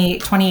maybe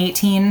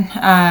 2018.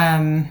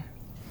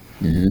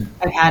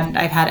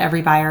 I've had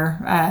every buyer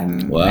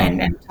Wow.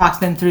 and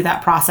talked them through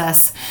that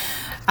process.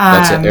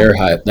 That's an Um, air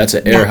high. That's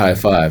an air yeah, high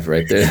five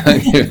right there.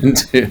 Given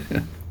to-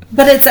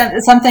 but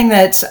it's something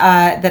that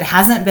that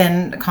hasn't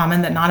been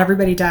common, that not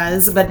everybody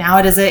does. But now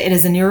it is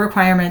a new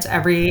requirement.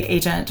 Every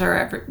agent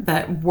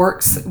that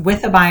works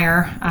with a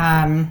buyer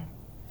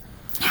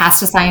has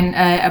to sign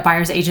a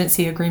buyer's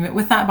agency agreement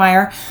with that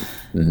buyer,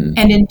 and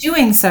in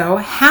doing so,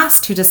 has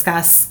to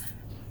discuss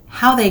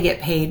how they get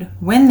paid,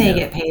 when they yeah.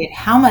 get paid,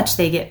 how much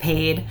they get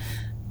paid.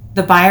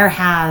 The buyer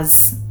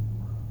has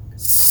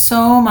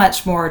so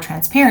much more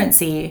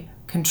transparency,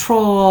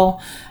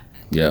 control.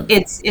 Yeah.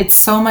 It's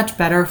so much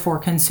better for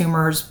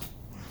consumers,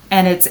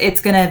 and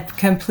it's going to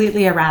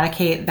completely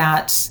eradicate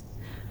that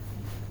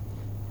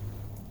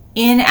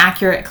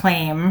inaccurate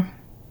claim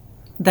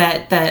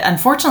that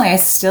unfortunately I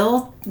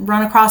still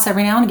run across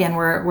every now and again,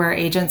 where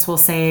agents will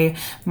say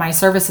my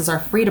services are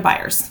free to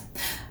buyers.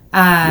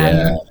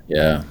 Yeah. Um,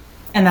 Yeah.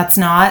 and that's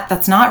not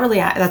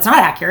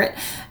accurate.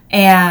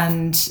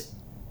 And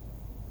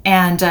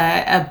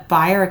a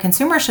buyer, a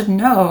consumer should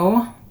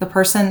know the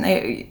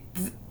person,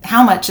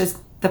 how much is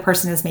the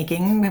person is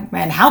making,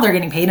 and how they're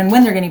getting paid, and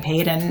when they're getting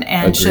paid,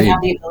 and should have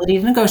Agreed. the ability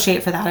to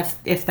negotiate for that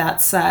if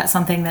that's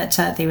something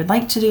that they would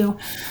like to do.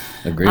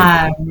 Agreed.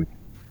 Um,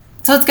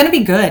 so it's going to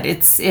be good.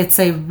 It's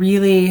a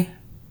really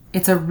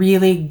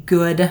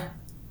good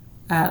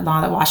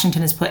law that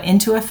Washington has put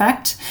into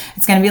effect.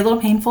 It's going to be a little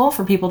painful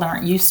for people that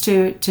aren't used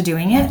to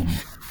doing it,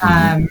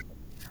 Hmm.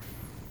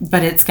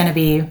 but it's going to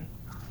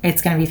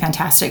be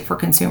fantastic for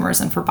consumers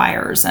and for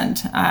buyers, and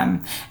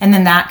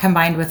then that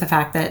combined with the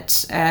fact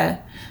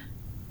that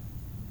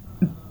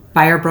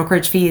buyer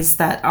brokerage fees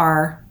that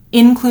are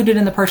included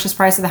in the purchase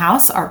price of the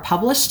house are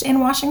published in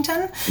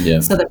Washington, Yeah.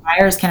 so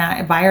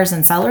that buyers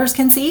and sellers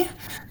can see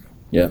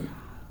Yeah.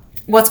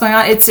 what's going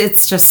on. It's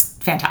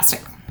just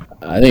fantastic.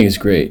 I think it's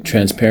great.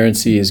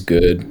 Transparency is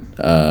good.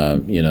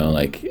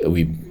 Like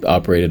we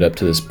operated up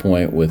to this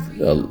point with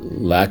a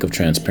lack of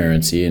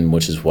transparency, and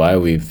which is why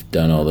we've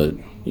done all the,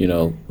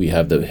 we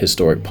have the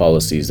historic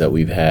policies that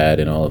we've had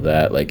and all of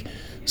that. Like,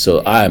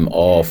 so I'm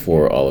all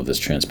for all of this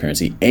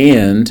transparency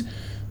and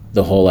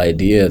the whole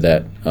idea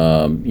that,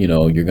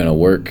 you're going to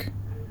work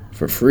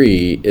for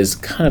free is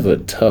kind of a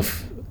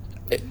tough.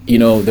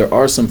 There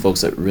are some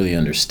folks that really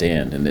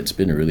understand, and it's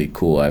been really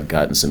cool. I've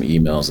gotten some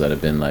emails that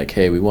have been like,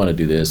 "Hey, we want to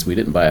do this. We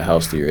didn't buy a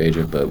house through your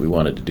agent, but we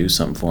wanted to do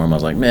something for him." I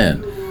was like,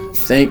 "Man,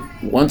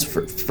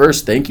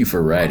 first, thank you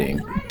for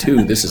writing.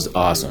 Two, this is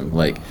awesome.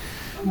 Like,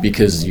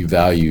 because you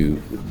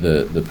value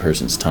the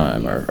person's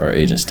time, our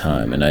agent's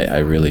time, and I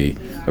really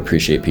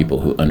appreciate people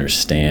who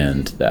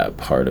understand that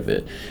part of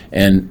it."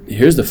 And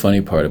here's the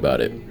funny part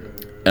about it.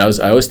 And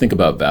I always think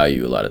about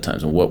value a lot of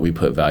times, and what we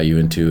put value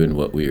into, and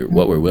what we're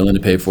willing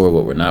to pay for,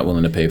 what we're not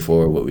willing to pay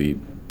for, what we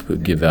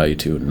give value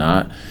to and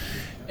not.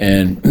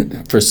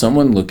 And for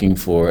someone looking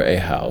for a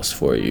house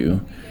for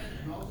you,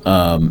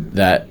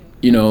 that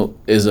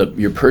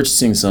you're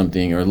purchasing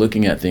something or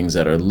looking at things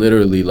that are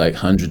literally like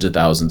hundreds of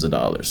thousands of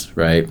dollars,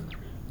 right?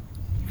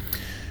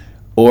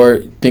 Or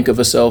think of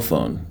a cell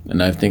phone,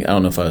 and I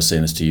don't know if I was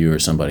saying this to you or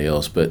somebody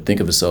else, but think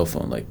of a cell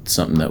phone like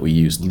something that we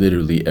use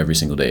literally every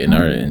single day in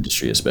our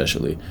industry,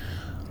 especially.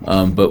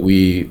 But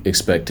we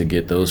expect to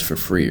get those for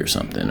free or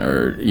something,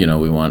 or we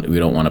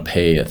don't want to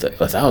pay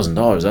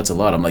 $1,000. That's a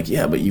lot. I'm like,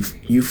 yeah, but you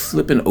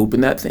flip and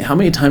open that thing. How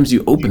many times do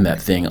you open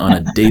that thing on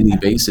a daily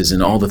basis,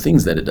 and all the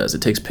things that it does?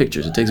 It takes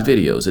pictures, it takes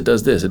videos, it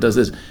does this, it does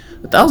this.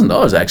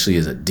 $1,000 actually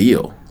is a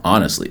deal,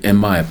 honestly, in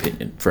my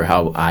opinion, for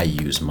how I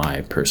use my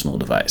personal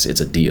device.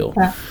 It's a deal.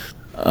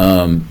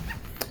 Yeah.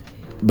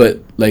 But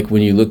like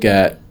when you look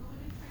at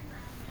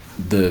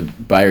the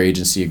buyer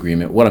agency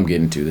agreement, what I'm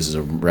getting to, this is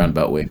a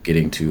roundabout way of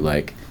getting to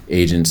like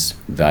agents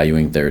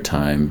valuing their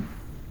time,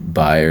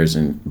 buyers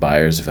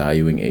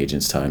valuing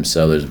agents' time,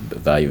 sellers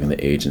valuing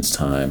the agent's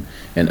time,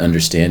 and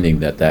understanding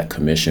that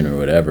commission or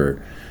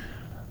whatever,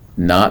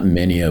 not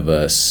many of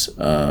us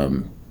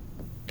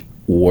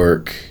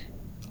work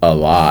a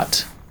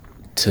lot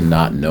to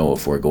not know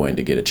if we're going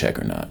to get a check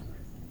or not.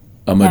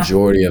 A Yeah.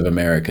 majority of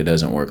America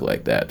doesn't work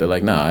like that. They're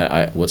like,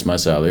 nah, what's my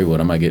salary? What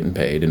am I getting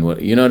paid? And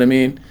what, you know what I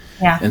mean?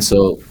 Yeah. And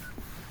so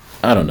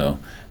I don't know.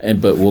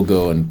 But we'll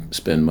go and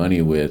spend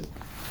money with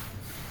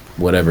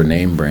whatever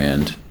name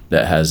brand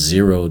that has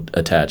zero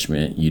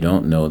attachment. You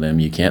don't know them.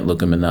 You can't look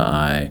them in the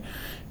eye.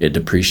 It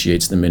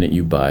depreciates the minute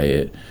you buy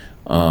it.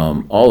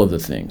 All of the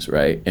things,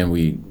 right? And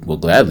we will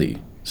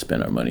gladly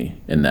spend our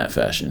money in that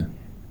fashion.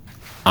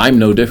 I'm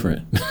no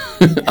different.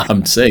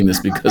 I'm saying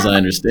this because I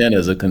understand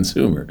as a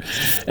consumer,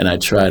 and I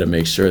try to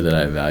make sure that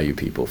I value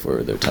people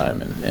for their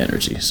time and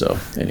energy. So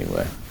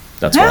anyway,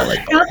 that's why I Yeah, like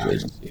yeah. the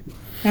agency.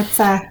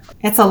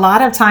 It's a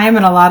lot of time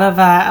and a lot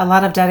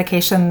of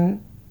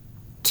dedication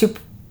to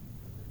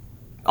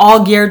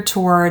all geared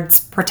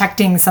towards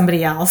protecting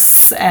somebody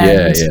else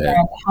Yeah, and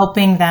yeah,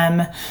 helping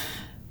them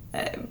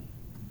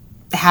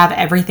have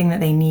everything that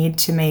they need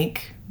to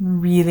make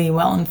really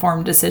well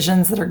informed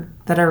decisions that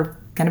are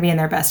going to be in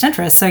their best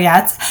interest. So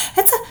yeah,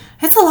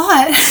 it's a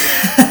lot.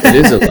 it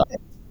is a lot.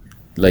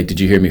 Like, did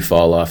you hear me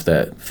fall off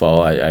that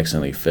fall? I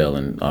accidentally fell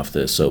off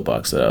the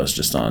soapbox that I was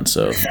just on,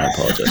 so I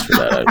apologize for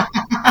that.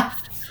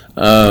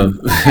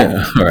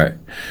 All right.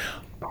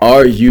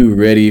 Are you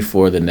ready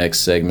for the next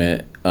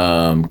segment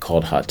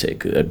called Hot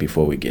Take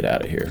before we get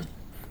out of here?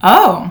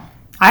 Oh,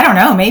 I don't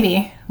know.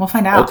 Maybe we'll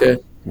find out.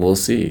 Okay, we'll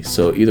see.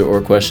 So either or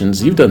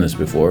questions. You've done this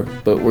before,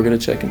 but we're gonna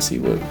check and see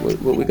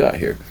what we got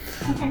here.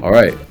 Okay. All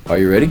right, are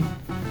you ready?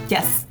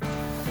 Yes.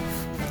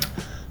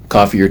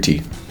 Coffee or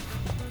tea?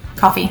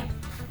 Coffee.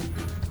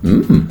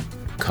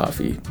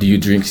 Coffee. Do you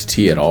drink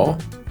tea at all?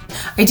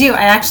 I do.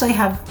 I actually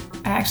have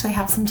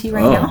some tea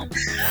right now.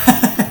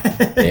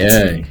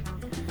 Yeah.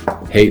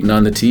 Hating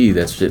on the tea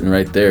that's sitting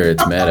right there.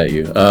 It's mad at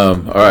you. All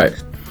right.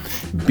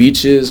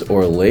 Beaches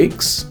or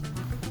lakes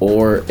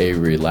or a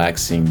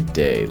relaxing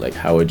day? Like,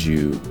 how would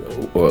you,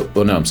 no,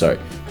 I'm sorry.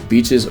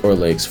 Beaches or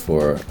lakes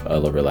for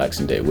a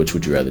relaxing day? Which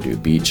would you rather do,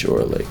 beach or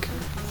a lake?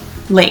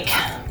 Lake.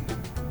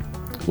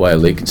 Why a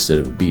lake instead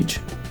of a beach?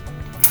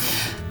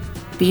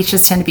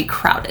 Beaches tend to be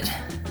crowded.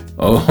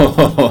 Oh.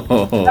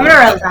 I'm going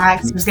to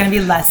relax. There's going to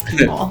be less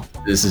people.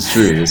 This is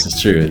true.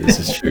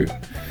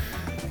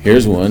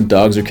 Here's one.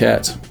 Dogs or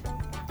cats?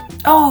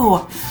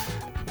 Oh.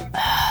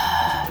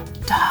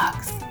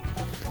 Dogs.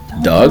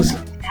 Dogs?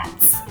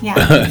 Cats. Yeah.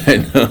 I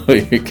know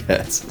your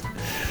cats.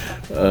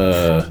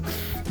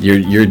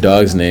 Your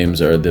dogs'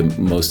 names are the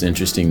most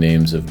interesting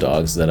names of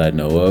dogs that I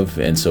know of,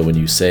 and so when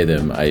you say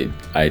them, I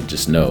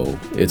just know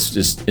it's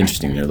just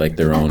interesting. They're like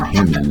their own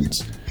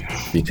humans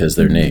because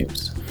they're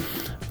names.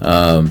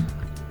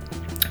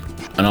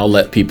 And I'll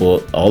let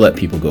people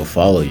go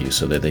follow you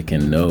so that they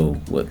can know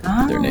what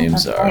their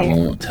names are. Right. We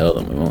won't tell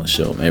them. We won't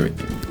show them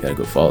everything. You gotta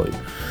go follow you.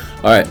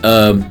 All right.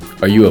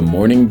 Are you a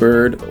morning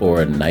bird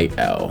or a night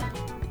owl?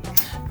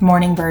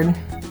 Morning bird.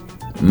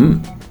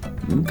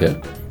 Okay.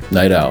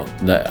 Night owl.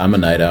 I'm a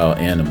night owl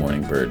and a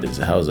morning bird.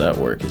 How does that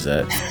work? Is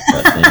that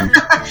thing?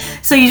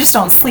 So you just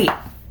don't sleep.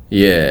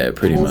 Yeah,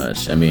 pretty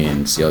much. I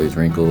mean, see all these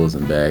wrinkles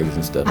and bags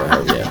and stuff.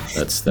 Yeah,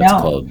 that's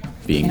No. called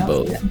being No.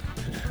 both.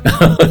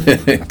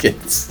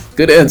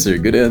 Good answer.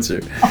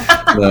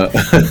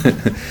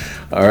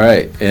 All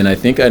right, and I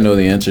think I know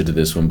the answer to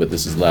this one, but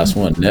this is the last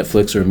one.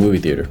 Netflix or a movie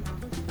theater?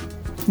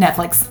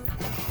 Netflix.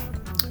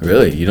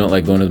 Really? You don't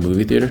like going to the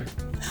movie theater?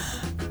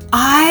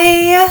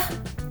 I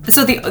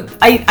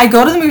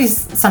go to the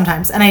movies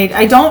sometimes, and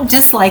I don't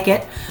dislike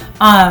it,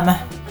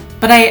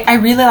 but I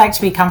really like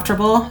to be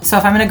comfortable. So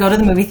if I'm going to go to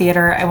the movie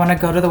theater, I want to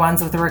go to the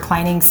ones with the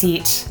reclining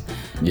seat.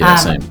 Yeah,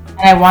 same.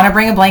 And I want to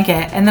bring a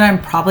blanket, and then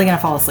I'm probably going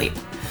to fall asleep.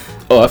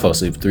 Oh, I fall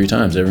asleep 3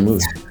 times every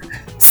movie.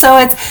 So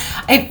it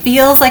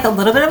feels like a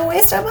little bit of a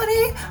waste of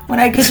money when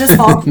I could just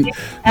fall asleep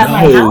at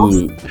my house.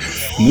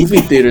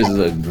 Movie theaters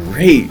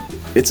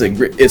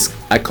is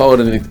I call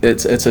it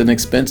it's an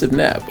expensive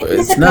nap.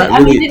 It's not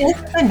really. I mean, it is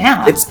a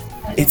nap.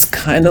 It's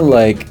kind of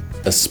like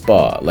a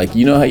spa. Like,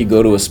 you know how you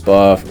go to a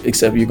spa,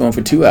 except you're going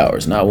for 2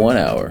 hours, not 1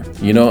 hour.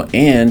 You know,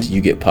 and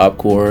you get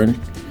popcorn,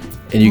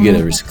 and you get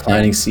a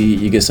reclining seat.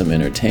 You get some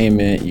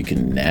entertainment. You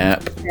can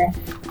nap. Okay.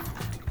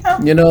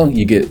 You know,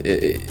 you get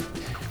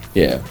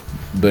yeah.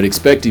 But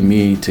expecting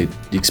me to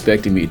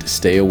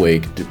stay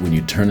awake when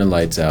you turn the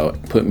lights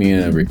out, put me in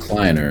a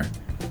recliner,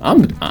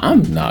 I'm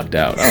knocked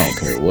out. I don't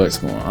care what's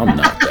going on. I'm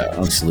knocked out.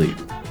 I'm asleep.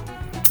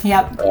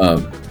 Yep.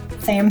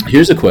 Same.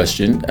 Here's a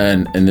question,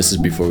 and this is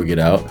before we get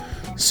out.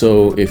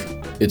 So if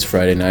it's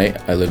Friday night,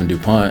 I live in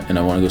Dupont, and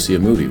I want to go see a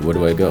movie, where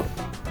do I go?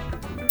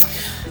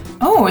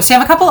 Oh, so you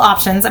have a couple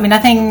options. I mean,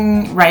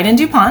 nothing right in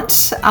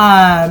Dupont,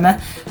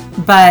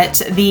 but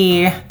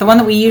the one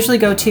that we usually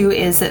go to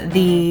is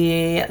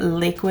the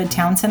Lakewood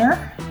Town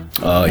Center.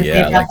 Oh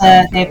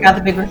yeah, they've got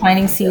the big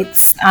reclining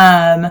seats.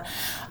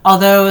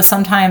 Although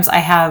sometimes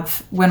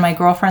when my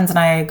girlfriends and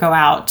I go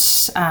out,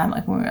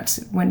 like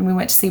when we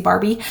went to see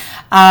Barbie,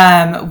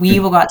 we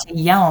will go out to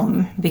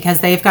Yelm because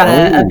they've got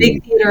a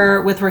big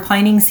theater with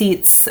reclining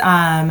seats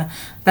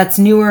that's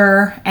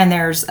newer, and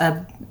there's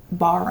a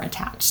bar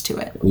attached to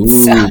it. Ooh,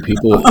 so.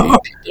 People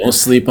don't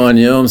sleep on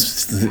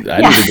Yelms.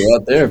 I need to go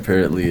out there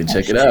apparently and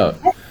check it out.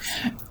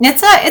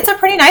 It's a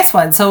pretty nice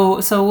one. So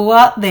we'll go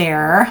out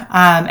there,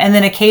 and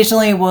then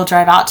occasionally we'll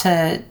drive out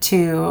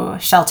to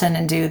Shelton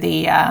and do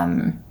the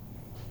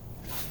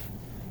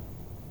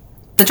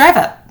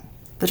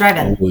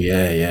drive-in. Oh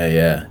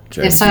yeah.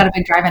 They've still got a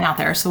big drive-in out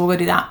there, so we'll go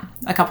do that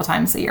a couple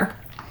times a year.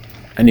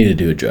 I need to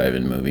do a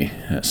drive-in movie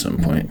at some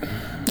point.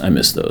 I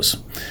miss those.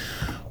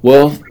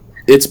 Well,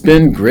 it's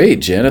been great,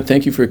 Jana.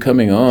 Thank you for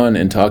coming on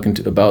and talking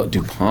about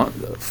Dupont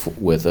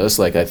with us.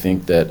 Like, I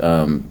think that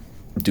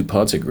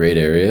Dupont's a great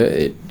area.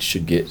 It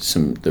should get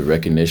the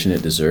recognition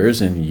it deserves,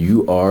 and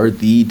you are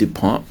the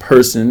Dupont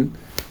person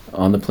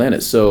on the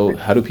planet. So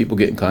how do people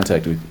get in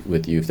contact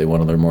with you if they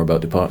want to learn more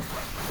about Dupont?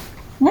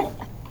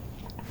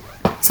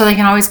 So they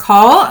can always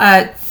call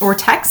or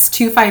text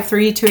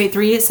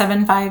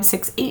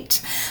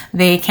 253-283-7568.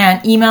 They can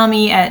email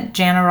me at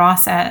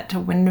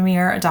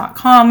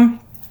janaross@windermere.com.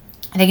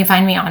 They can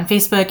find me on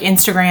Facebook,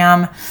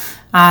 Instagram.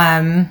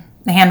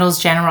 The handle is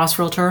Jana Ross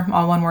Realtor,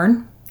 all one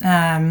word.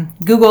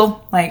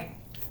 Google, like,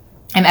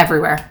 I'm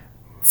everywhere.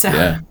 So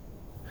yeah.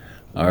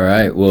 All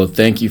right. Well,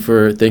 thank you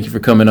for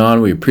coming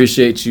on. We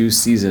appreciate you.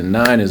 Season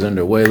 9 is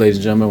underway, ladies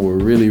and gentlemen.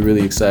 We're really,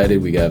 really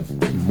excited. We got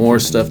more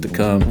stuff to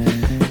come.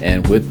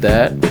 And with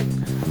that,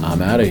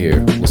 I'm out of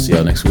here. We'll see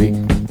y'all next week.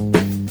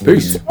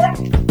 Peace.